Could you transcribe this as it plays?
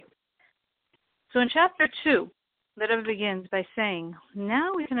So in chapter 2, the Rebbe begins by saying,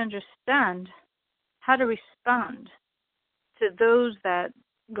 now we can understand how to respond to those that,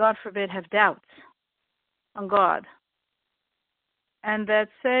 God forbid, have doubts on God, and that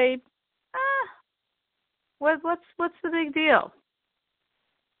say, what's the big deal?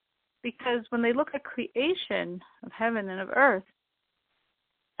 Because when they look at creation of heaven and of earth,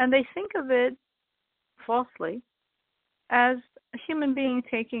 and they think of it falsely as a human being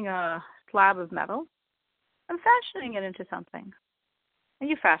taking a slab of metal and fashioning it into something. And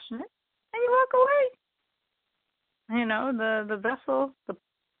you fashion it, and you walk away. You know, the vessel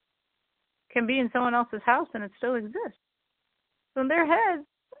can be in someone else's house, and it still exists. So in their head,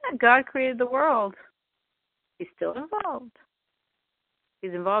 God created the world. He's still involved.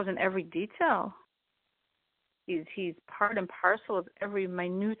 He's involved in every detail. He's part and parcel of every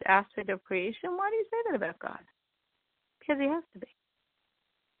minute aspect of creation. Why do you say that about God? Because he has to be.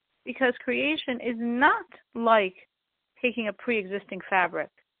 Because creation is not like taking a pre-existing fabric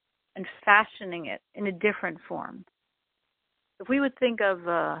and fashioning it in a different form. If we would think of,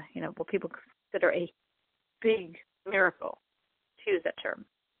 what people consider a big miracle, to use that term,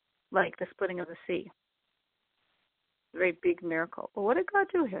 like the splitting of the sea, a very big miracle. Well, what did God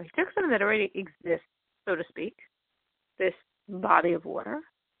do here? He took something that already exists, so to speak, this body of water,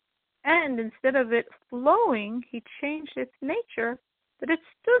 and instead of it flowing, he changed its nature that it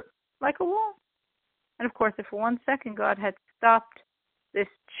stood like a wall. And of course, if for 1 second God had stopped this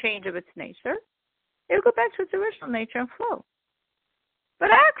change of its nature, it would go back to its original nature and flow. But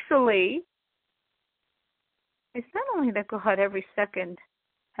actually, it's not only that God every second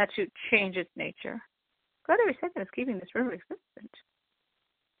had to change its nature. God every second is keeping this river existent.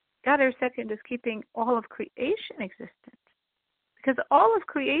 God every second is keeping all of creation existent. Because all of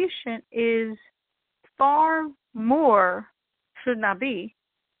creation is far more, should not be,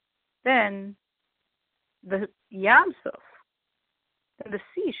 than the Yam Suf. Then the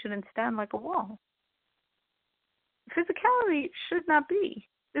sea shouldn't stand like a wall. Physicality should not be.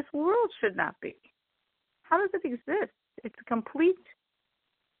 This world should not be. How does it exist? It's a complete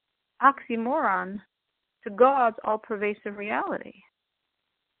oxymoron to God's all-pervasive reality.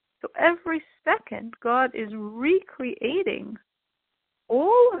 So every second, God is recreating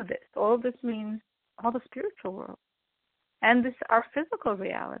all of this. All of this means all the spiritual world and this our physical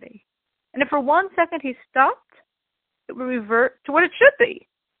reality. And if for 1 second he stopped, it will revert to what it should be.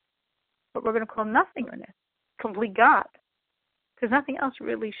 What we're going to call nothingness, complete God, because nothing else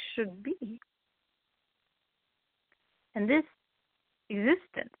really should be. And this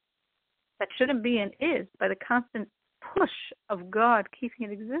existence that shouldn't be and is, by the constant push of God keeping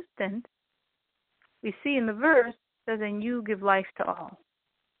it existent, we see in the verse says, and you give life to all,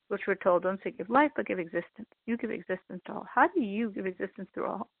 which we're told, don't say give life, but give existence. You give existence to all. How do you give existence to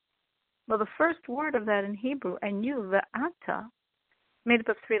all? Well, the first word of that in Hebrew, and you, ve'ata, made up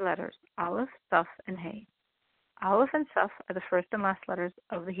of 3 letters, Aleph, Saf, and Hey. Aleph and Saf are the first and last letters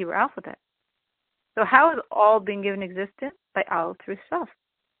of the Hebrew alphabet. So how is all being given existence? By Aleph through Saf,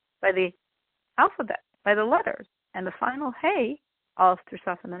 by the alphabet, by the letters. And the final Hey, Aleph through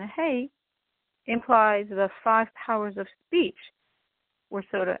Saf and then a Hey, implies the 5 powers of speech. We're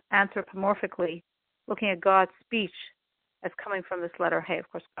sort of anthropomorphically looking at God's speech as coming from this letter Hey. Of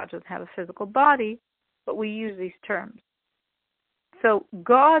course, God doesn't have a physical body, but we use these terms. So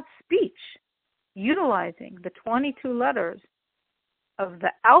God's speech, utilizing the 22 letters of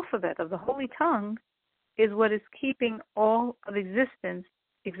the alphabet of the Holy Tongue, is what is keeping all of existence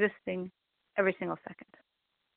existing every single second.